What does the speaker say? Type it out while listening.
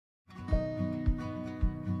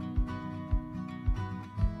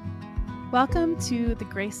Welcome to the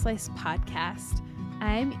Grace Slice podcast.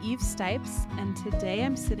 I'm Eve Stipes, and today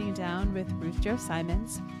I'm sitting down with Ruth Jo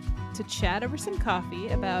Simons to chat over some coffee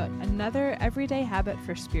about another everyday habit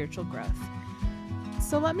for spiritual growth.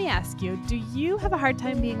 So let me ask you, do you have a hard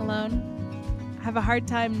time being alone? Have a hard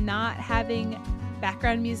time not having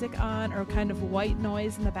background music on or kind of white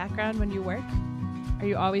noise in the background when you work? Are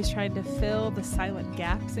you always trying to fill the silent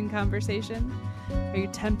gaps in conversation? Are you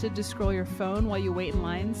tempted to scroll your phone while you wait in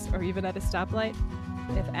lines or even at a stoplight?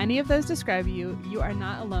 If any of those describe you, you are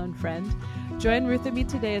not alone, friend. Join Ruth and me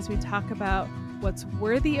today as we talk about what's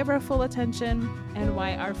worthy of our full attention and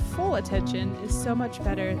why our full attention is so much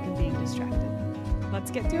better than being distracted.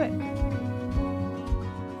 Let's get to it.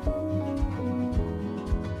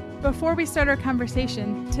 Before we start our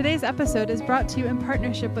conversation, today's episode is brought to you in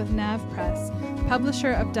partnership with Nav Press,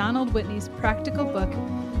 publisher of Donald Whitney's practical book,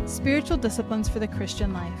 Spiritual Disciplines for the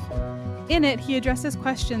Christian Life. In it, he addresses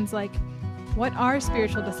questions like, what are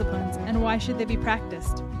spiritual disciplines and why should they be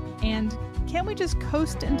practiced? And can't we just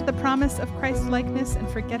coast into the promise of Christlikeness and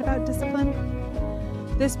forget about discipline?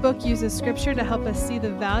 This book uses scripture to help us see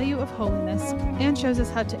the value of holiness and shows us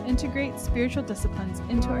how to integrate spiritual disciplines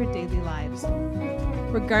into our daily lives.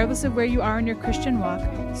 Regardless of where you are in your Christian walk,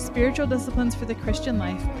 Spiritual Disciplines for the Christian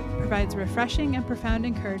Life provides refreshing and profound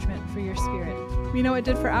encouragement for your spirit. We know it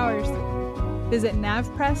did for ours. Visit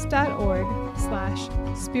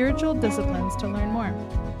navpress.org/spiritual disciplines to learn more.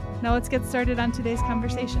 Now let's get started on today's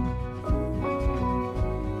conversation.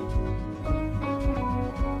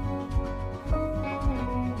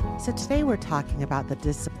 So today we're talking about the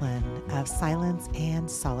discipline of silence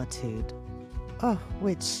and solitude.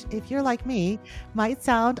 Which, if you're like me, might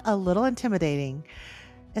sound a little intimidating,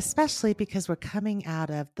 especially because we're coming out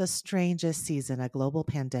of the strangest season, a global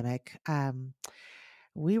pandemic.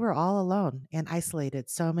 We were all alone and isolated.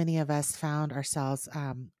 So many of us found ourselves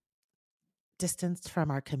distanced from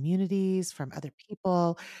our communities, from other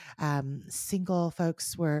people. Single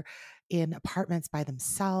folks were in apartments by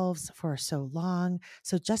themselves for so long.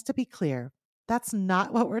 So just to be clear, that's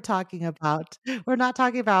not what we're talking about. We're not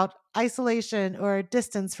talking about isolation or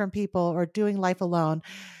distance from people or doing life alone.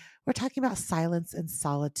 We're talking about silence and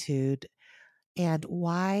solitude and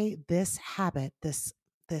why this habit, this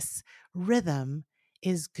rhythm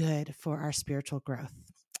is good for our spiritual growth.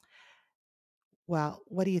 Well,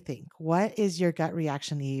 what do you think? What is your gut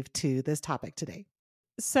reaction, Eve, to this topic today?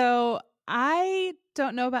 So I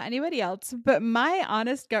don't know about anybody else, but my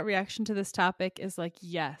honest gut reaction to this topic is like,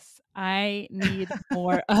 yes, I need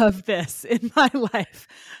more of this in my life.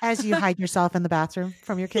 As you hide yourself in the bathroom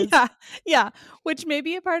from your kids? Yeah, which may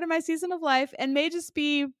be a part of my season of life and may just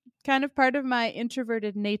be kind of part of my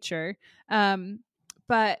introverted nature.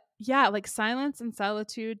 But yeah, like silence and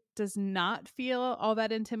solitude does not feel all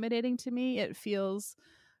that intimidating to me. It feels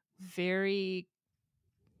very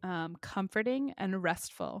comforting and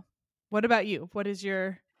restful. What about you? What is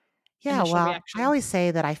your initial reaction? I always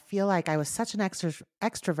say that I feel like I was such an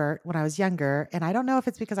extrovert when I was younger. And I don't know if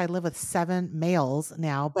it's because I live with 7 males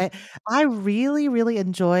now, but I really, really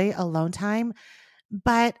enjoy alone time.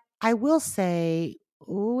 But I will say,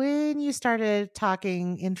 when you started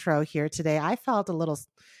talking intro here today, I felt a little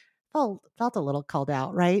called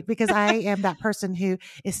out, right? Because I am that person who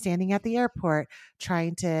is standing at the airport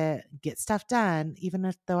trying to get stuff done. Even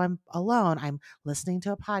though I'm alone, I'm listening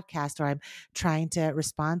to a podcast or I'm trying to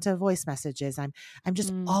respond to voice messages. I'm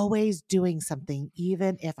just always doing something,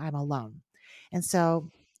 even if I'm alone. And so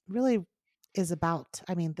really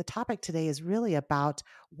the topic today is really about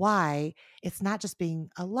why it's not just being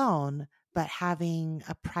alone, but having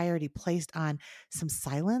a priority placed on some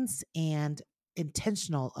silence and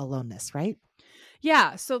intentional aloneness, right?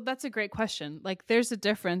 Yeah, so that's a great question. Like there's a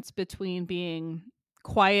difference between being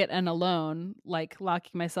quiet and alone, like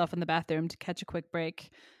locking myself in the bathroom to catch a quick break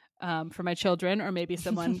for my children, or maybe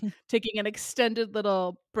someone taking an extended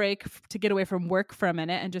little break to get away from work for a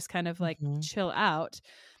minute and just kind of like chill out.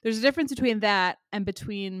 There's a difference between that and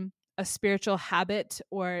between a spiritual habit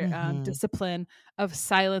or discipline of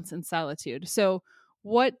silence and solitude. So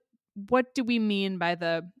what do we mean by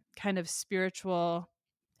the kind of spiritual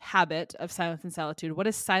habit of silence and solitude? What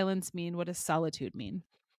does silence mean? What does solitude mean?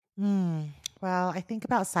 Well, I think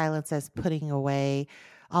about silence as putting away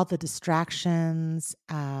all the distractions,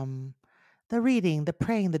 the reading, the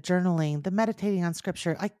praying, the journaling, the meditating on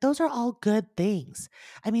scripture. Like those are all good things.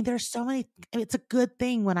 I mean, there's so many. It's a good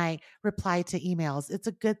thing when I reply to emails. It's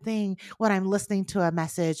a good thing when I'm listening to a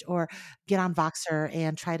message or get on Voxer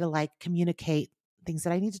and try to like communicate things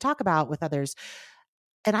that I need to talk about with others.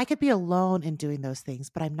 And I could be alone in doing those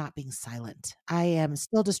things, but I'm not being silent. I am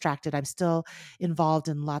still distracted. I'm still involved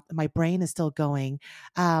in my brain is still going.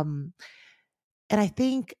 And I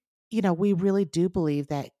think, we really do believe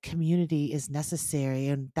that community is necessary.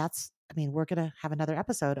 And we're going to have another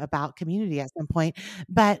episode about community at some point.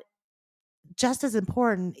 But just as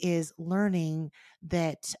important is learning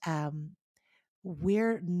that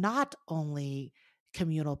we're not only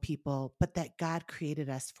communal people, but that God created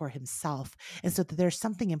us for himself. And so that there's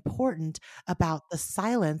something important about the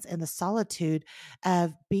silence and the solitude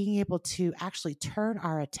of being able to actually turn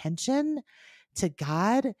our attention to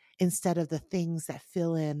God instead of the things that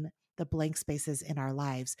fill in the blank spaces in our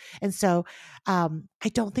lives. And so I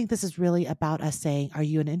don't think this is really about us saying, are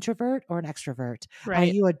you an introvert or an extrovert? Are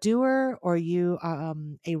Right. you a doer or are you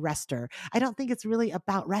a rester? I don't think it's really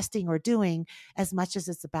about resting or doing as much as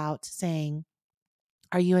it's about saying,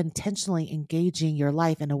 are you intentionally engaging your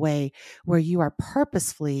life in a way where you are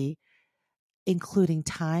purposefully including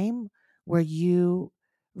time where you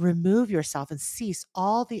remove yourself and cease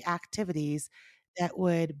all the activities that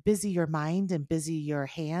would busy your mind and busy your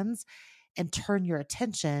hands and turn your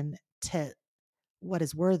attention to what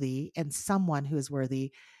is worthy and someone who is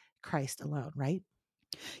worthy, Christ alone, right?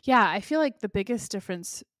 Yeah, I feel like the biggest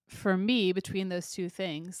difference for me between those two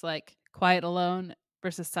things, like quiet alone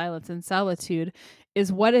versus silence and solitude,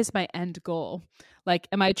 is what is my end goal? Like,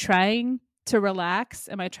 am I trying to relax?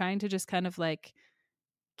 Am I trying to just kind of like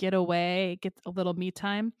get away, get a little me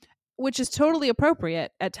time, which is totally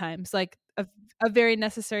appropriate at times, like a very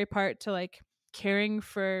necessary part to like caring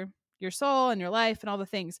for your soul and your life and all the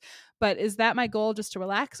things. But is that my goal, just to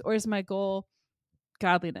relax, or is my goal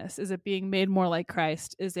godliness? Is it being made more like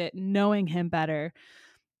Christ? Is it knowing him better?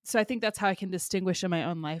 So I think that's how I can distinguish in my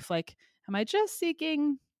own life. Like, am I just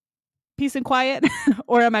seeking peace and quiet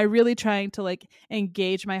or am I really trying to like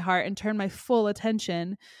engage my heart and turn my full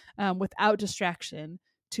attention without distraction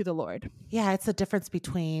to the Lord? Yeah, it's a difference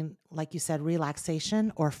between, like you said,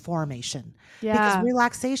 relaxation or formation. Because Yeah.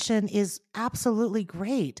 relaxation is absolutely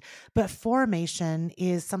great, but formation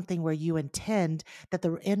is something where you intend that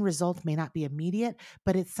the end result may not be immediate,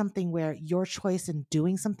 but it's something where your choice in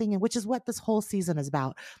doing something, and which is what this whole season is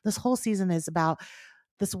about. This whole season is about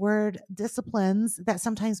this word disciplines that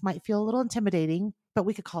sometimes might feel a little intimidating, but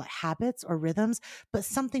we could call it habits or rhythms, but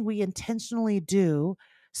something we intentionally do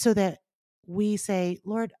so that we say,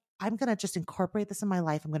 Lord, I'm going to just incorporate this in my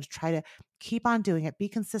life. I'm going to try to keep on doing it, be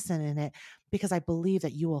consistent in it, because I believe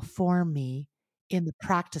that you will form me in the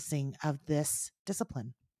practicing of this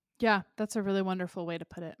discipline. Yeah, that's a really wonderful way to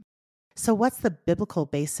put it. So, what's the biblical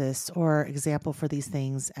basis or example for these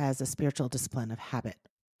things as a spiritual discipline of habit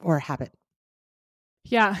or habit?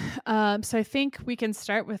 Yeah. So I think we can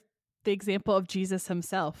start with the example of Jesus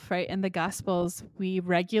himself, right? In the Gospels, we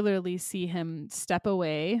regularly see him step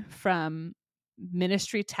away from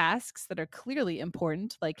ministry tasks that are clearly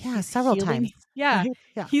important. Like Yeah, he's several healing. times, Yeah. right?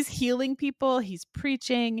 Yeah. He's healing people, he's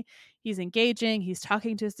preaching, he's engaging, he's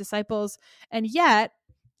talking to his disciples. And yet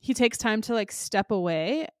he takes time to like step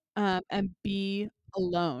away and be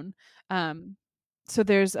alone. Um, so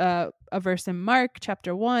there's a verse in Mark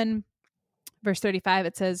chapter 1 verse 35,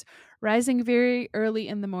 it says, rising very early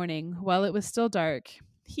in the morning, while it was still dark,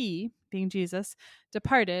 he, being Jesus,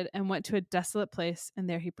 departed and went to a desolate place, and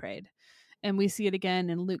there he prayed. And we see it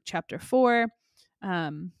again in Luke chapter 4.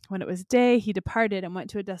 When it was day, he departed and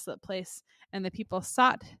went to a desolate place, and the people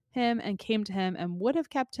sought him and came to him and would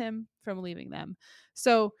have kept him from leaving them.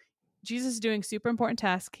 So Jesus is doing super important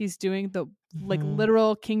tasks. He's doing the like Mhm.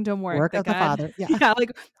 literal kingdom work Work that of the God, Father. Yeah. yeah,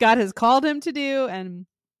 like God has called him to do, and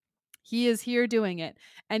he is here doing it.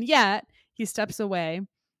 And yet he steps away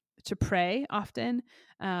to pray often,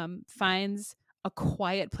 finds a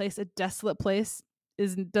quiet place, a desolate place.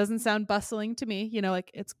 Doesn't sound bustling to me, like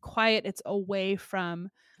it's quiet, it's away from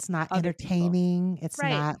It's not other people. entertaining. It's Right.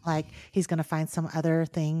 not like he's going to find some other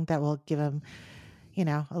thing that will give him, a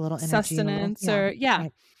little energy and a little, Sustenance yeah, or yeah.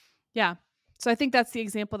 right. Yeah. So I think that's the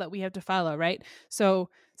example that we have to follow, right? So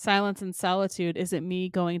silence and solitude isn't me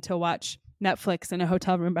going to watch Netflix in a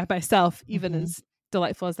hotel room by myself, even Mhm. as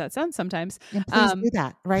delightful as that sounds sometimes. And please do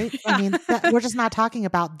that, right? I Yeah. mean, we're just not talking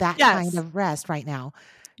about that kind Yes. of rest right now.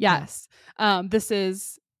 Yeah. Yes. This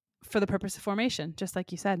is for the purpose of formation, just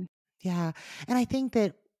like you said. Yeah. And I think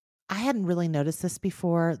that I hadn't really noticed this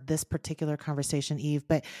before this particular conversation, Eve,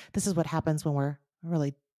 but this is what happens when we're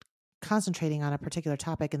really concentrating on a particular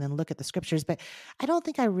topic and then look at the scriptures. But I don't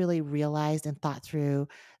think I really realized and thought through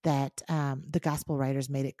that the gospel writers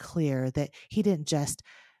made it clear that he didn't just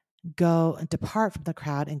go and depart from the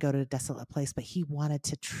crowd and go to a desolate place, but he wanted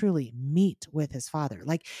to truly meet with his father.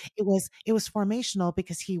 Like it was formational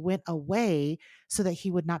because he went away so that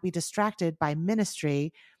he would not be distracted by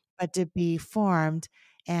ministry, but to be formed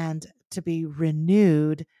and to be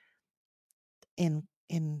renewed in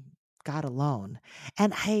God alone.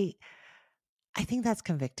 And I think that's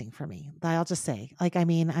convicting for me. I'll just say, like, I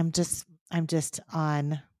mean, I'm just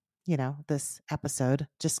on, this episode,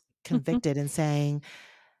 just convicted and saying,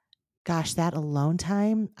 gosh, that alone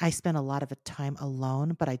time, I spend a lot of time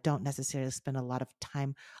alone, but I don't necessarily spend a lot of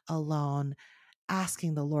time alone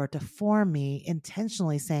asking the Lord to form me,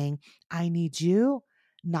 intentionally saying, I need you,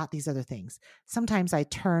 not these other things. Sometimes I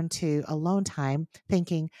turn to alone time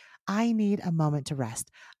thinking, I need a moment to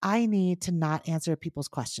rest. I need to not answer people's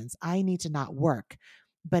questions. I need to not work.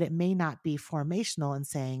 But it may not be formational in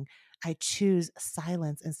saying, I choose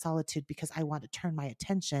silence and solitude because I want to turn my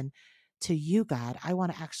attention to you, God. I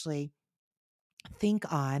want to actually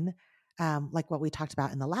think on, like what we talked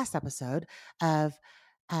about in the last episode of,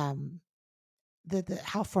 um, the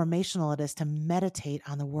how formational it is to meditate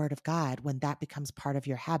on the word of God when that becomes part of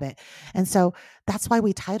your habit. And so that's why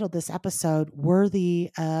we titled this episode Worthy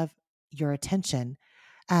of Your Attention.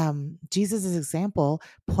 Jesus' example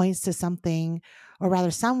points to something, or rather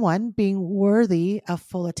someone being worthy of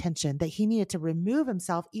full attention, that he needed to remove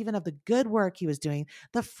himself even of the good work he was doing,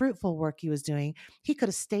 the fruitful work he was doing. He could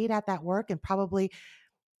have stayed at that work and probably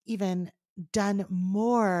even done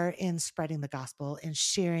more in spreading the gospel and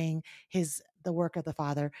sharing the work of the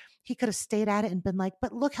Father. He could have stayed at it and been like,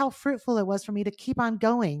 but look how fruitful it was for me to keep on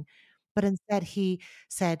going. But instead he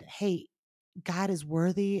said, hey, God is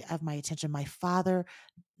worthy of my attention. My Father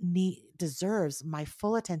deserves my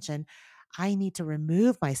full attention. I need to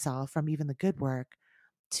remove myself from even the good work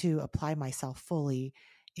to apply myself fully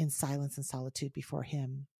in silence and solitude before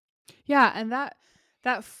him. Yeah, and that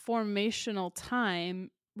formational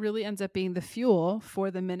time really ends up being the fuel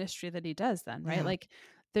for the ministry that he does then, right? Yeah. Like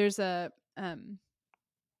there's a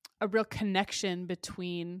real connection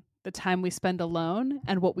between the time we spend alone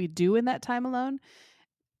and what we do in that time alone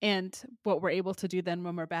and what we're able to do then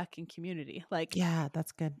when we're back in community. Like Yeah,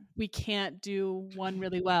 that's good. we can't do one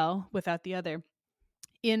really well without the other.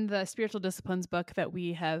 In the spiritual disciplines book that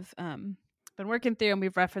we have been working through and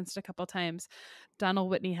we've referenced a couple times, Donald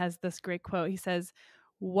Whitney has this great quote. He says,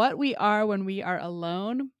 "What we are when we are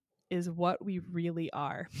alone is what we really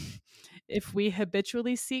are." If we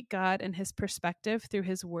habitually seek God and his perspective through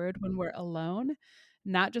his word when we're alone,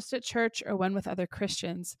 not just at church or when with other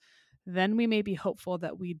Christians, then we may be hopeful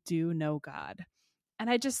that we do know God. And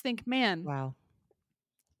I just think, man, Wow.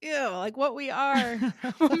 ew, like what we are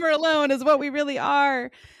when we're alone is what we really are.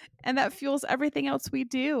 And that fuels everything else we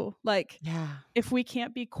do. Like Yeah. if we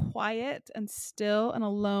can't be quiet and still and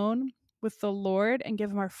alone with the Lord and give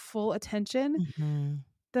him our full attention, Mhm.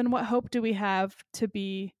 then what hope do we have to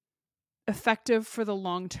be effective for the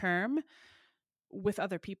long term with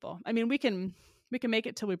other people? I mean, we can make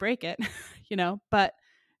it till we break it,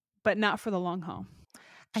 but not for the long haul.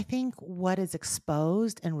 I think what is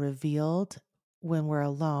exposed and revealed when we're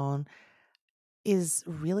alone is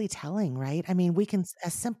really telling, right? I mean, we can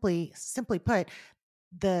as simply put,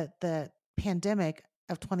 the pandemic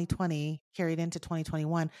of 2020 carried into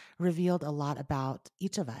 2021 revealed a lot about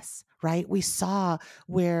each of us, right? We saw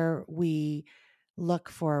where we look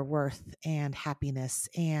for worth and happiness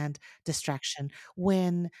and distraction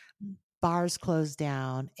when bars close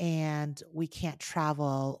down and we can't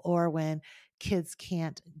travel, or when kids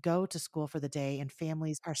can't go to school for the day and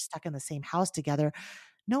families are stuck in the same house together.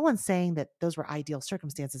 No one's saying that those were ideal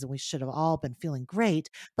circumstances and we should have all been feeling great,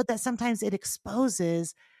 but that sometimes it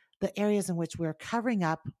exposes the areas in which we're covering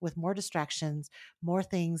up with more distractions, more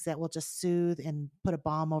things that will just soothe and put a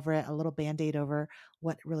balm over it, a little band-aid over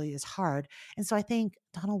what really is hard. And so I think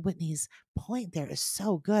Donald Whitney's point there is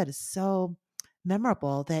so good, is so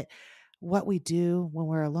memorable, that what we do when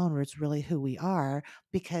we're alone is really who we are,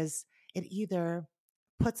 because it either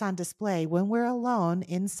puts on display when we're alone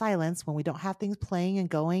in silence, when we don't have things playing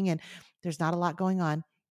and going and there's not a lot going on,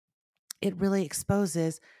 it really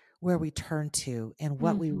exposes where we turn to and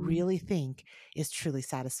what we Mhm. really think is truly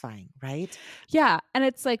satisfying, right? Yeah, and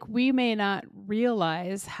it's like we may not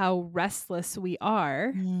realize how restless we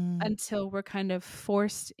are Mm, until we're kind of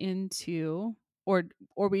forced into or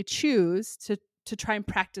we choose to try and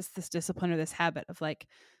practice this discipline or this habit of like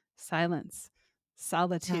silence, yeah.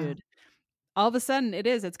 solitude. All of a sudden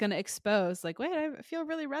it's going to expose like, wait, I feel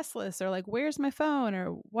really restless, or like, where's my phone,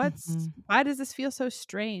 or Mhm. why does this feel so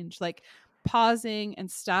strange? Like pausing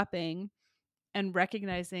and stopping and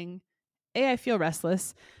recognizing, A, I feel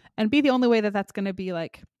restless, and B, the only way that that's going to be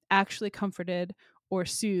like actually comforted or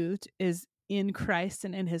soothed is in Christ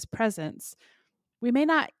and in his presence. We may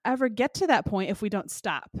not ever get to that point if we don't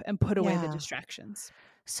stop and put away the Yeah. distractions.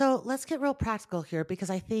 So let's get real practical here, because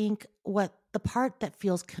I think what the part that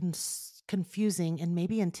feels confusing and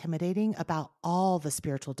maybe intimidating about all the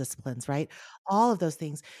spiritual disciplines, right? All of those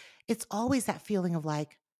things it's always that feeling of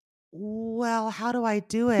like, well, how do I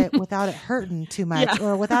do it without it hurting too Yeah. much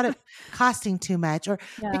or without it costing too much? Or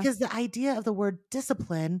Yeah. because the idea of the word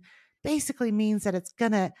discipline basically means that it's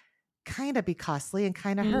going to kind of be costly and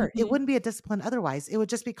kind of hurt. It Mhm. wouldn't be a discipline otherwise. It would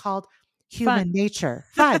just be called human Fun. nature.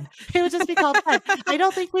 Fun. It would just be called fun. I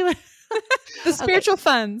don't think we would. The Okay. spiritual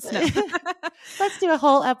funds. No. Let's do a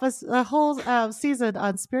whole episode, a whole season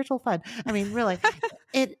on spiritual fun. I mean, really,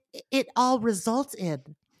 it it all results in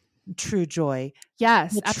true joy,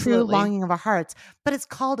 Yes, the true absolutely. longing of our hearts. But it's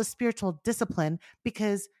called a spiritual discipline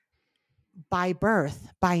because by birth,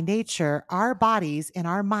 by nature, our bodies and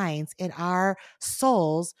our minds and our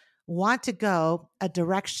souls want to go a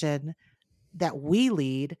direction that we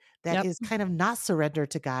lead that Yep. is kind of not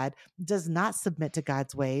surrendered to God, does not submit to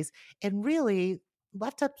God's ways, and really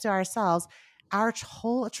left up to ourselves, our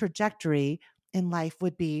whole trajectory in life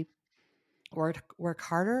would be work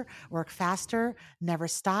harder, work faster, never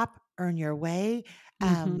stop, earn your way,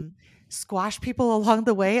 Mhm. squash people along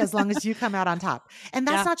the way as long as you come out on top. And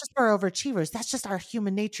that's Yeah. not just for overachievers. That's just our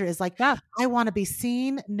human nature is like, Yeah. I want to be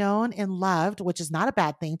seen, known, and loved, which is not a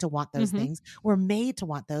bad thing to want those Mhm. things. We're made to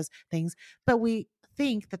want those things. But we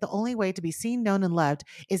think that the only way to be seen, known, and loved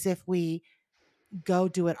is if we go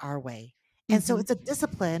do it our way. And so Mhm. it's a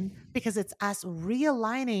discipline because it's us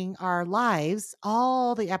realigning our lives.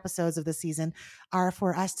 All the episodes of the season are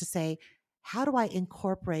for us to say, how do I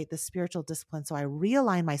incorporate the spiritual discipline so I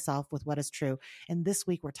realign myself with what is true? And this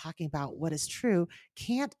week we're talking about what is true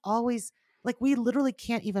can't always, like, we literally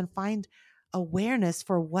can't even find awareness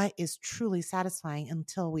for what is truly satisfying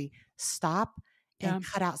until we stop and Yeah.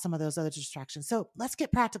 cut out some of those other distractions. So let's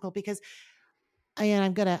get practical because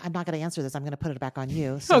and I'm not gonna answer this. I'm gonna put it back on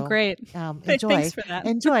you. Oh, So, great. Thanks enjoy, for that.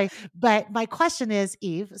 enjoy. But my question is,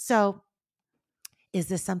 Eve, so is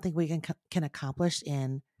this something we can accomplish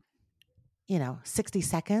in, 60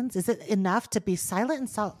 seconds? Is it enough to be silent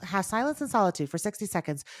and have silence and solitude for 60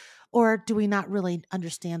 seconds? Or do we not really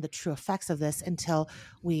understand the true effects of this until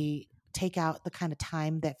we take out the kind of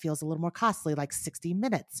time that feels a little more costly, like 60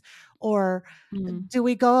 minutes? Or Mm. do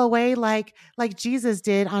we go away like Jesus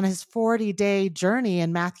did on his 40-day journey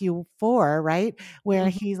in Matthew 4, right? Where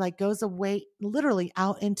Mhm. he like goes away literally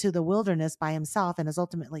out into the wilderness by himself and is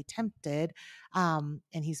ultimately tempted. And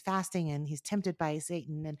he's fasting and he's tempted by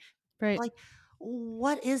Satan. And Right. like,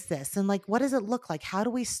 what is this? And like, what does it look like? How do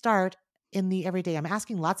we start in the everyday? I'm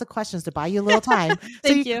asking lots of questions to buy you a little time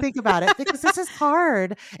so Thank you can you. think about it because this is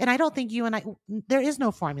hard. And I don't think you and I, there is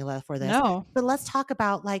no formula for this, No. but let's talk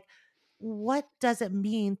about like, what does it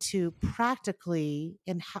mean to practically,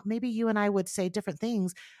 and how, maybe you and I would say different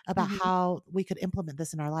things about Mhm. how we could implement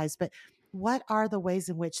this in our lives, but what are the ways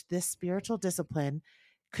in which this spiritual discipline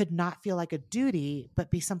could not feel like a duty, but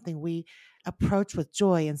be something we approach with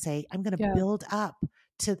joy and say, I'm going to Yeah. build up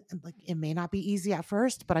to, like, it may not be easy at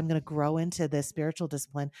first, but I'm going to grow into this spiritual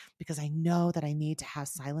discipline because I know that I need to have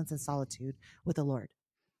silence and solitude with the Lord.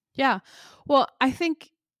 Yeah. Well, I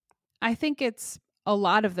think it's a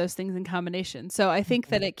lot of those things in combination. So I think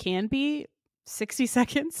that Mhm. it can be 60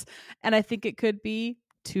 seconds and I think it could be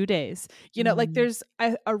 2 days. Like Mm, there's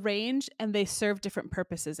a range and they serve different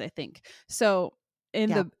purposes, I think. So in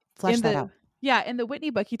yeah, the flesh in that the out. yeah, in the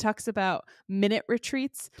Whitney book he talks about minute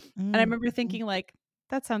retreats and I Mm, remember mhm, thinking like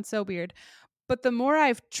that sounds so weird. But the more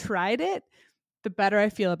I've tried it, the better I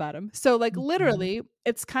feel about them. So like mhm. literally,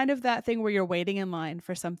 it's kind of that thing where you're waiting in line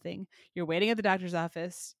for something. You're waiting at the doctor's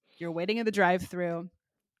office, you're waiting in the drive-through,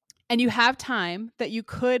 and you have time that you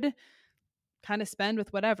could kind of spend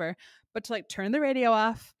with whatever, but to like turn the radio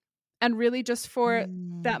off and really just for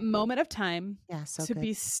that Mm. moment of time Yeah, so to good.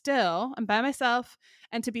 be still and by myself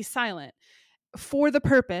and to be silent for the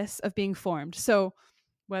purpose of being formed. So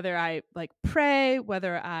whether I like pray,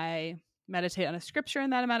 whether I meditate on a scripture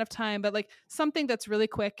in that amount of time, but like something that's really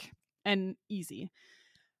quick and easy.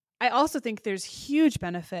 I also think there's huge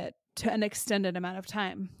benefit to an extended amount of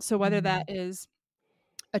time. So whether that Mm, is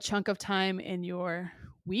a chunk of time in your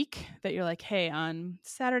week that you're like, hey, on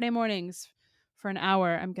Saturday mornings for an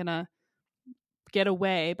hour, I'm going to get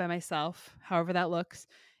away by myself, however that looks,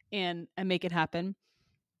 and make it happen.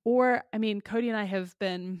 Or, I mean, Cody and I have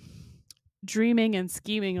been dreaming and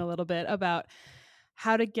scheming a little bit about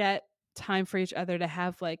how to get time for each other to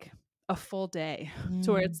have like a full day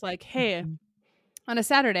to where mm, it's like, hey, mhm, on a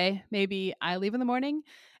Saturday, maybe I leave in the morning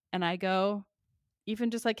and I go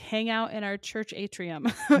even just like hang out in our church atrium,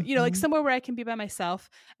 like mhm, somewhere where I can be by myself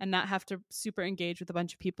and not have to super engage with a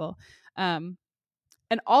bunch of people. Um,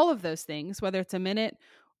 and all of those things, whether it's a minute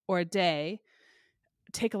or a day,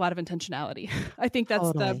 take a lot of intentionality. I think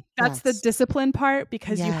Totally. that's the Yes. discipline part,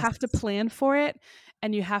 because you Yes. have to plan for it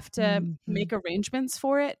and you have to Mhm. make arrangements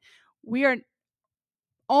for it. We are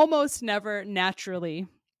almost never naturally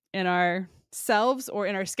in ourselves or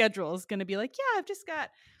in our schedules going to be like, yeah, I've just got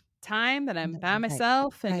time that I'm No, by right.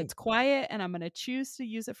 myself and Right. it's quiet and I'm going to choose to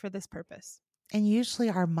use it for this purpose. And usually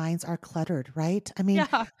our minds are cluttered, right? I mean,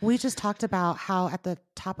 Yeah. we just talked about how at the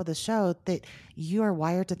top of the show that you are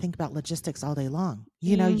wired to think about logistics all day long.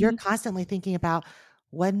 You're Mhm. constantly thinking about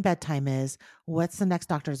when bedtime is, what's the next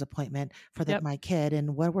doctor's appointment for Yep. my kid,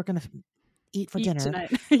 and what we're going to eat for Eat dinner.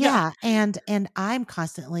 tonight. Yeah. Yeah, and I'm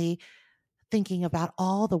constantly thinking about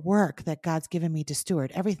all the work that God's given me to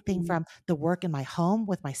steward, everything Mm. from the work in my home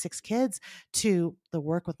with my 6 kids to the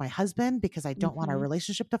work with my husband, because I don't want our Mhm.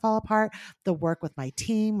 relationship to fall apart, the work with my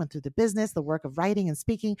team and through the business, the work of writing and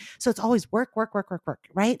speaking. So it's always work, work, work, work, work,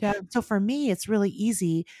 right? Yeah. So for me, it's really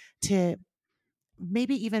easy to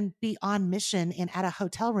maybe even be on mission and at a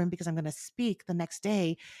hotel room because I'm going to speak the next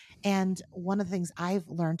day. And one of the things I've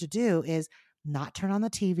learned to do is not turn on the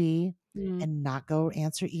TV Mm. and not go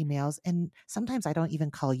answer emails. And sometimes I don't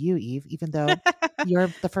even call you, Eve, even though you're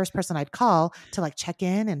the first person I'd call to like check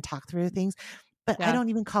in and talk through things. But I Yeah. don't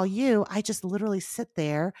even call you. I just literally sit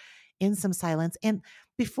there in some silence. And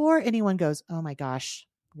before anyone goes, oh my gosh,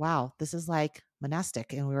 wow, this is like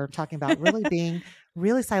monastic. And we were talking about really being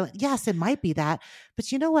really silent. Yes, it might be that.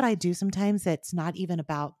 But you know what I do sometimes that's not even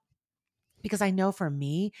about, because I know for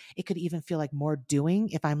me, it could even feel like more doing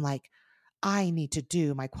if I'm like, I need to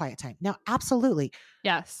do my quiet time. Now, absolutely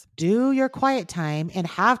Yes. do your quiet time and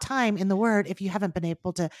have time in the word if you haven't been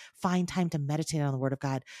able to find time to meditate on the word of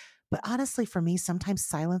God. But honestly, for me, sometimes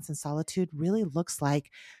silence and solitude really looks like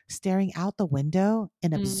staring out the window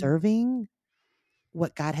and Mm. observing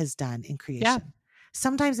what God has done in Yeah. creation.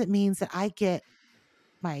 Sometimes it means that I get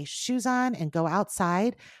my shoes on and go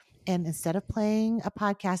outside. And instead of playing a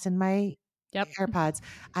podcast in my Yep. AirPods,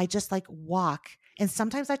 I just like walk. And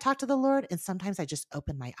sometimes I talk to the Lord and sometimes I just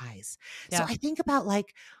open my eyes. So Yeah. I think about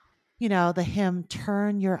like, the hymn,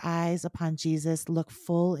 turn your eyes upon Jesus, look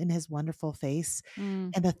full in his wonderful face,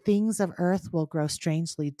 Mm. and the things of earth will grow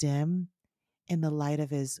strangely dim in the light of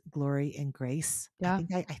his glory and grace. I Yeah.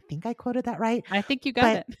 think I think I quoted that right. I think you got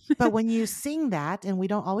But it. but when you sing that, and we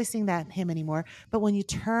don't always sing that hymn anymore, but when you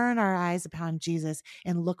turn our eyes upon Jesus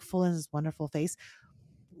and look full in his wonderful face,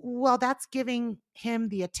 well, that's giving him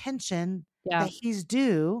the attention Yeah. that he's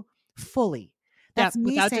due fully. Yeah. That's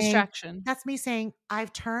me Without saying, distraction.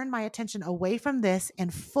 I've turned my attention away from this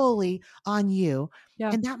and fully on you.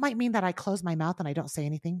 Yeah. And that might mean that I close my mouth and I don't say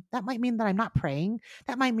anything. That might mean that I'm not praying.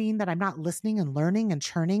 That might mean that I'm not listening and learning and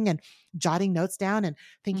churning and jotting notes down and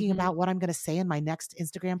thinking Mhm. about what I'm going to say in my next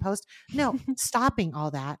Instagram post. No, stopping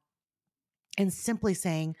all that and simply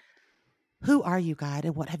saying, who are you, God,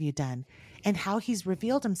 and what have you done? And how he's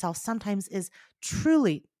revealed himself sometimes is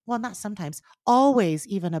truly, well, not sometimes, always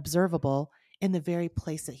even observable in the very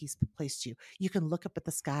place that he's placed you. You can look up at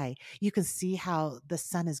the sky. You can see how the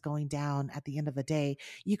sun is going down at the end of the day.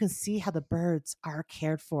 You can see how the birds are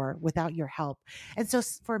cared for without your help. And so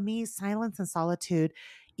for me, silence and solitude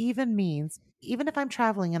even means, even if I'm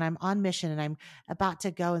traveling and I'm on mission and I'm about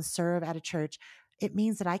to go and serve at a church, it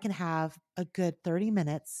means that I can have a good 30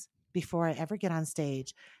 minutes before I ever get on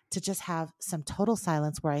stage to just have some total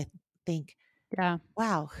silence where I think, Yeah.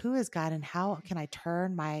 wow, who is God and how can I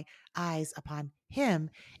turn my eyes upon him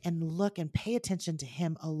and look and pay attention to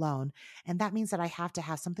him alone? And that means that I have to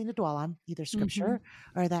have something to dwell on, either Mhm. scripture,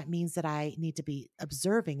 or that means that I need to be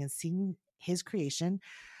observing and seeing his creation.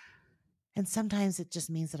 And sometimes it just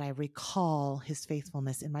means that I recall his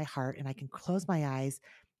faithfulness in my heart and I can close my eyes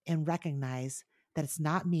and recognize that it's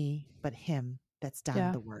not me, but him that's done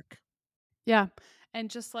Yeah. the work. Yeah. And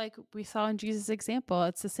just like we saw in Jesus' example,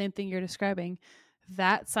 it's the same thing you're describing.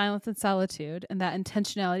 That silence and solitude and that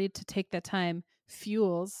intentionality to take that time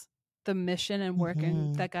fuels the mission and work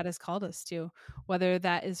Mhm. that God has called us to. Whether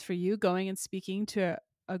that is for you going and speaking to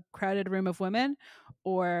a crowded room of women,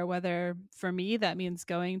 or whether for me that means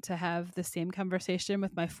going to have the same conversation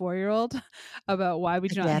with my 4-year-old about why we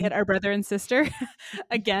do not hit Again. our brother and sister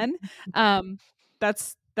again. Um,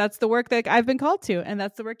 that's the work that I've been called to, and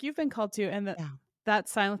that's the work you've been called to, and Yeah. that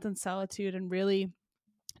silence and solitude and really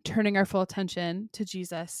turning our full attention to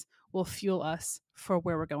Jesus will fuel us for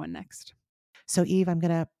where we're going next. So, Eve, I'm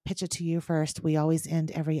going to pitch it to you first. We always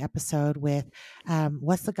end every episode with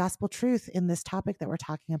what's the gospel truth in this topic that we're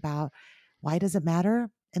talking about? Why does it matter?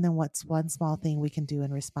 And then what's one small thing we can do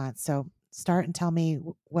in response? So, start and tell me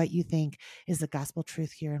what you think is the gospel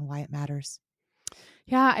truth here and why it matters.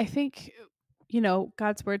 Yeah, I think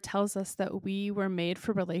God's word tells us that we were made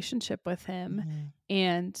for relationship with him. Mhm.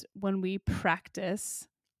 And when we practice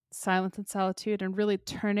silence and solitude and really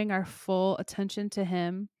turning our full attention to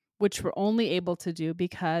him, which we're only able to do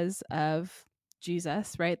because of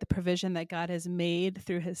Jesus, right? The provision that God has made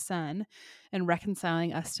through his son and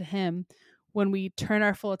reconciling us to him. When we turn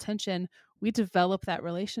our full attention, we develop that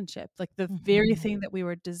relationship, like the very Mhm. thing that we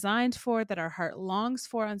were designed for, that our heart longs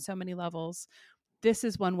for on so many levels. This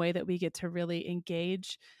is one way that we get to really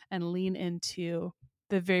engage and lean into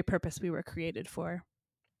the very purpose we were created for.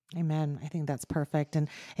 Amen. I think that's perfect. And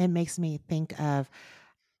it makes me think of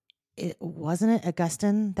it, wasn't it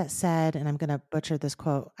Augustine that said, and I'm going to butcher this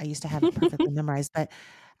quote. I used to have it perfectly memorized, but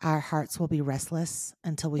our hearts will be restless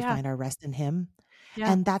until we Yeah. find our rest in him.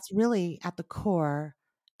 Yeah. And that's really at the core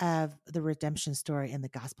of the redemption story and the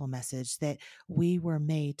gospel message, that we were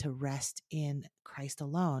made to rest in Christ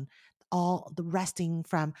alone. All the resting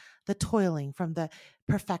from the toiling, from the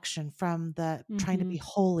perfection, from the trying to be Mhm.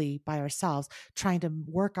 holy by ourselves, trying to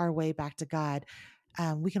work our way back to God.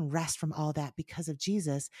 We can rest from all that because of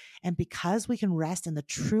Jesus. And because we can rest in the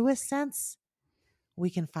truest sense, we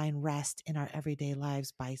can find rest in our everyday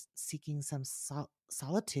lives by seeking some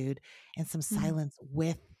solitude and some Mhm. silence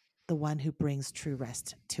with the one who brings true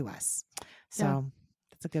rest to us. Yeah. So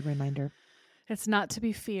that's a good reminder. It's not to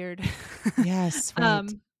be feared. Yes, right.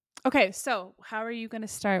 um, okay, so how are you going to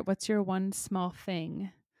start? What's your one small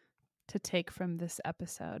thing to take from this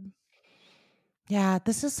episode? Yeah,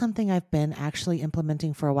 this is something I've been actually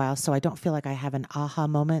implementing for a while. So I don't feel like I have an aha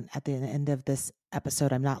moment at the end of this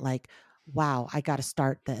episode. I'm not like, wow, I got to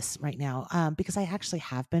start this right now. Because I actually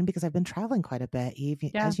have been, because I've been traveling quite a bit, Eve,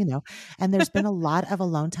 Yeah. as you know, and there's been a lot of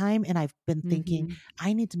alone time. And I've been thinking, Mhm.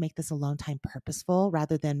 I need to make this alone time purposeful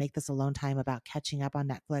rather than make this alone time about catching up on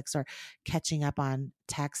Netflix or catching up on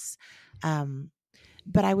texts.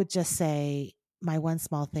 But I would just say my one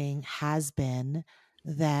small thing has been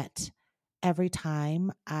that every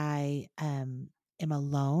time I am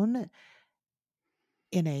alone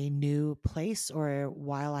in a new place or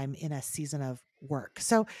while I'm in a season of work.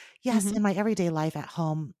 So, yes, in Mhm. my everyday life at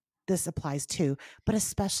home, this applies too, but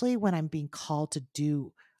especially when I'm being called to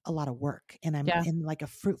do a lot of work and I'm Yeah. in like a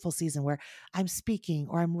fruitful season where I'm speaking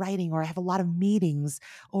or I'm writing or I have a lot of meetings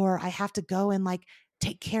or I have to go and like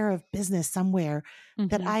take care of business somewhere,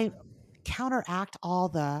 that Mhm. I counteract all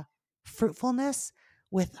the fruitfulness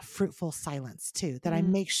with fruitful silence too, that I Mm.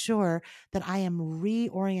 make sure that I am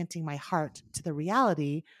reorienting my heart to the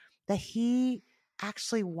reality that he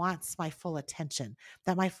actually wants my full attention,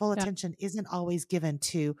 that my full Yeah. attention isn't always given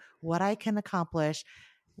to what I can accomplish,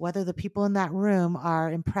 whether the people in that room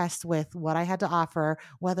are impressed with what I had to offer,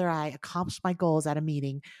 whether I accomplished my goals at a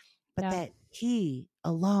meeting, but Yeah. that he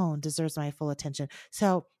alone deserves my full attention.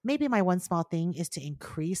 So maybe my one small thing is to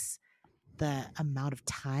increase the amount of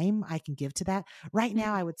time I can give to that. Right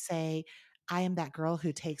now, Mm. I would say I am that girl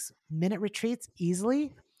who takes minute retreats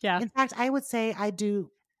easily. Yeah. In fact, I would say I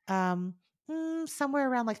do um, somewhere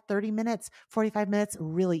around like 30 minutes, 45 minutes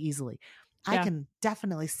really easily. I Yeah. can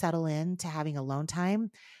definitely settle in to having alone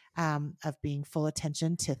time, of being full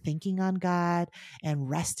attention to thinking on God and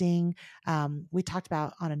resting. We talked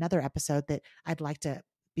about on another episode that I'd like to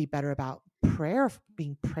be better about prayer,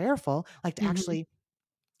 being prayerful, like to Mhm. actually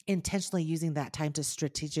intentionally using that time to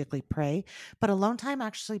strategically pray. But alone time,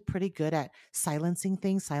 actually pretty good at silencing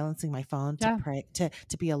things, silencing my phone to Yeah. pray,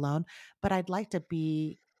 to be alone. But I'd like to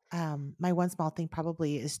be, my one small thing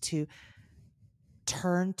probably is to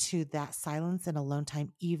turn to that silence and alone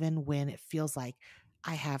time, even when it feels like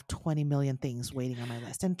I have 20 million things waiting on my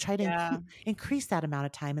list, and try to Yeah. increase that amount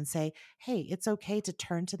of time and say, hey, it's okay to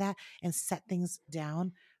turn to that and set things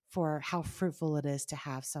down for how fruitful it is to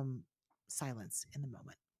have some silence in the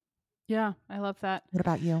moment. Yeah. I love that. What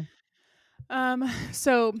about you?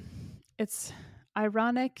 So it's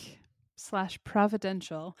ironic slash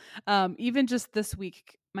providential. Even just this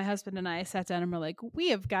week, my husband and I sat down and we're like, we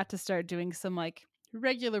have got to start doing some like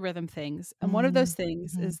regular rhythm things. And one of those Mm,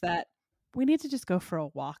 things mhm. is that we need to just go for a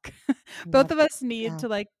walk. Both Love of us need yeah. to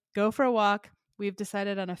like go for a walk. We've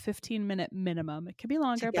decided on a 15-minute minimum. It could be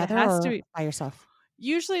longer, but it Together has to or be. by yourself?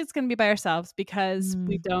 Usually it's going to be by ourselves because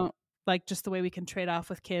we Mm, don't like just the way we can trade off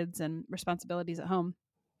with kids and responsibilities at home.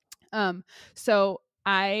 Um, so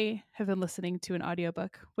I have been listening to an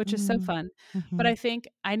audiobook, which is so mm, fun, but mhm, I think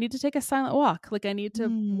I need to take a silent walk. Like I need to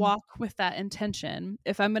mm. walk with that intention.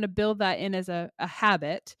 If I'm going to build that in as a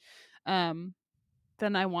habit, um,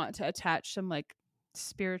 then I want to attach some like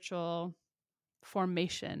spiritual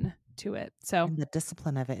formation to it. So And the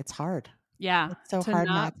discipline of it, it's hard. yeah, It's so to hard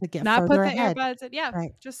not to get not put further the ahead. earbuds in. Yeah,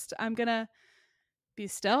 Right. just I'm gonna be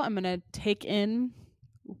still. I'm gonna take in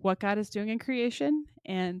what God is doing in creation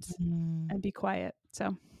and Mm, be quiet.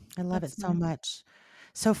 So I love it that's so my much.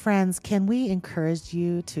 So, friends, can we encourage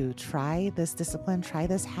you to try this discipline, try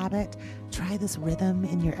this habit, try this rhythm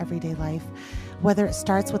in your everyday life? Whether it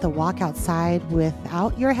starts with a walk outside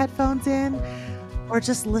without your headphones in, or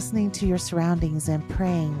just listening to your surroundings and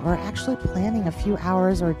praying, or actually planning a few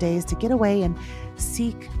hours or days to get away and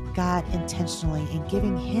seek God intentionally and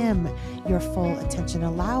giving Him your full attention,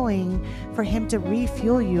 allowing for Him to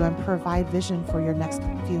refuel you and provide vision for your next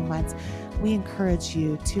few months. We encourage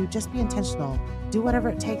you to just be intentional. Do whatever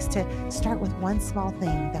it takes to start with one small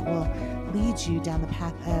thing that will lead you down the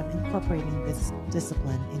path of incorporating this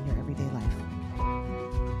discipline in your everyday life.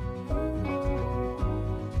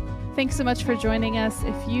 Thanks so much for joining us.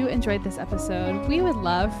 If you enjoyed this episode, we would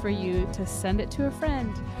love for you to send it to a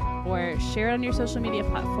friend or share it on your social media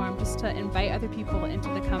platform just to invite other people into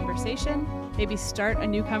the conversation. Maybe start a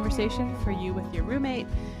new conversation for you with your roommate,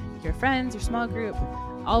 your friends, your small group,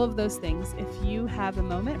 all of those things. If you have a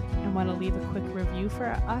moment and want to leave a quick review for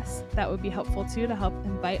us, that would be helpful too, to help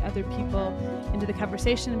invite other people into the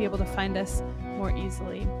conversation and be able to find us more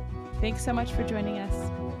easily. Thanks so much for joining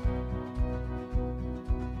us.